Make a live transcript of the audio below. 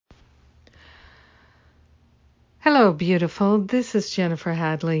Hello, beautiful. This is Jennifer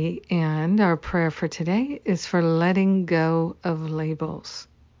Hadley, and our prayer for today is for letting go of labels.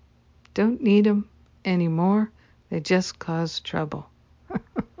 Don't need them anymore. They just cause trouble.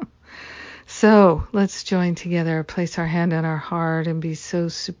 So let's join together, place our hand on our heart, and be so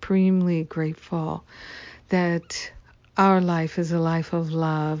supremely grateful that our life is a life of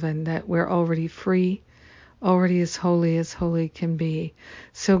love and that we're already free, already as holy can be.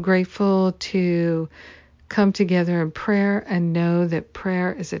 So grateful to come together in prayer and know that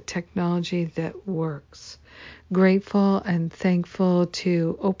prayer is a technology that works. Grateful and thankful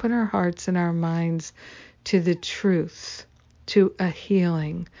to open our hearts and our minds to the truth, to a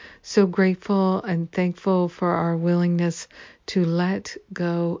healing. So grateful and thankful for our willingness to let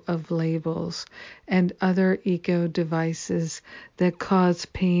go of labels and other ego devices that cause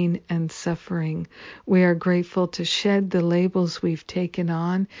pain and suffering. We are grateful to shed the labels we've taken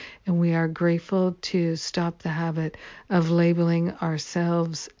on, and we are grateful to stop the habit of labeling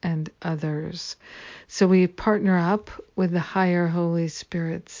ourselves and others. So we partner up with the higher Holy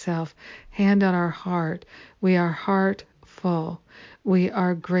Spirit self, hand on our heart. We are heartful. We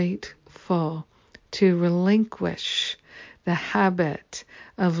are grateful to relinquish the habit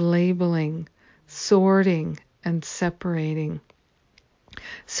of labeling, sorting, and separating.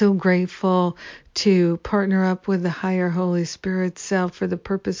 So grateful to partner up with the higher Holy Spirit self for the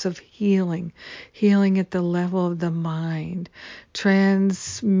purpose of healing at the level of the mind,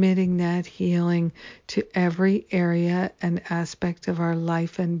 transmitting that healing to every area and aspect of our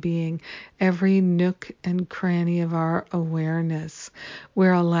life and being, every nook and cranny of our awareness.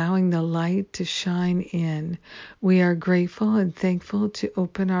 We're allowing the light to shine in. We are grateful and thankful to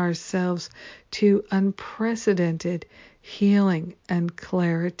open ourselves to unprecedented healing and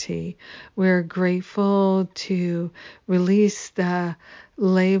clarity. We're grateful to release the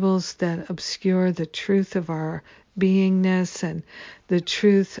labels that obscure the truth of our beingness and the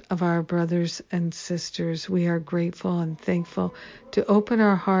truth of our brothers and sisters. We are grateful and thankful to open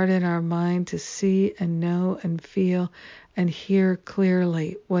our heart and our mind to see and know and feel and hear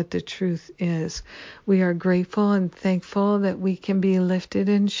clearly what the truth is. We are grateful and thankful that we can be lifted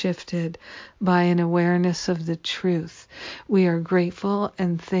and shifted by an awareness of the truth. We are grateful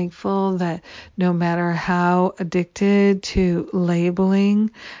and thankful that no matter how addicted to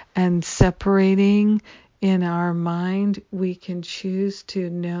labeling and separating in our mind, we can choose to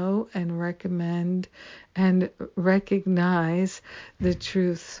know and recommend and recognize the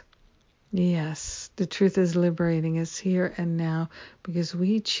truth. Yes, the truth is liberating us here and now because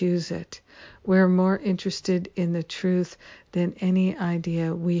we choose it. We're more interested in the truth than any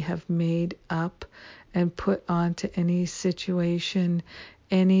idea we have made up and put onto any situation,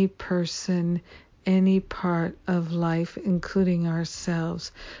 any person, any part of life, including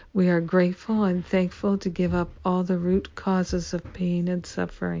ourselves. We are grateful and thankful to give up all the root causes of pain and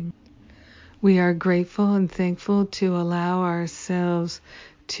suffering. We are grateful and thankful to allow ourselves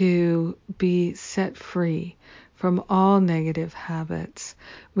to be set free from all negative habits.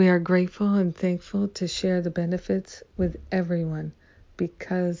 We are grateful and thankful to share the benefits with everyone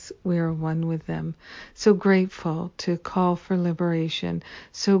because we are one with them. So grateful to call for liberation.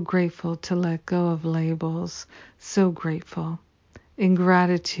 So grateful to let go of labels. So grateful. In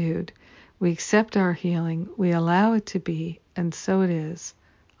gratitude, we accept our healing. We allow it to be, and so it is.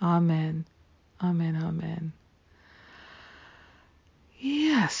 Amen. Amen. Amen.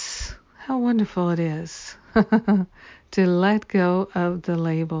 Yes, how wonderful it is to let go of the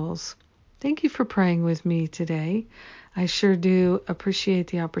labels. Thank you for praying with me today. I sure do appreciate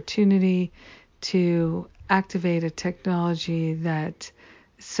the opportunity to activate a technology that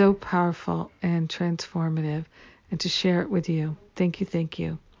is so powerful and transformative and to share it with you. Thank you, thank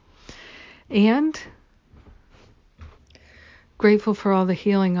you. And grateful for all the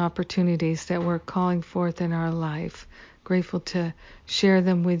healing opportunities that we're calling forth in our life. Grateful to share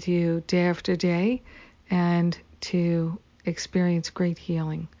them with you day after day and to experience great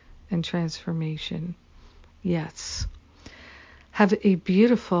healing and transformation. Yes. Have a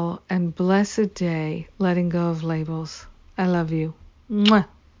beautiful and blessed day letting go of labels. I love you. Mwah.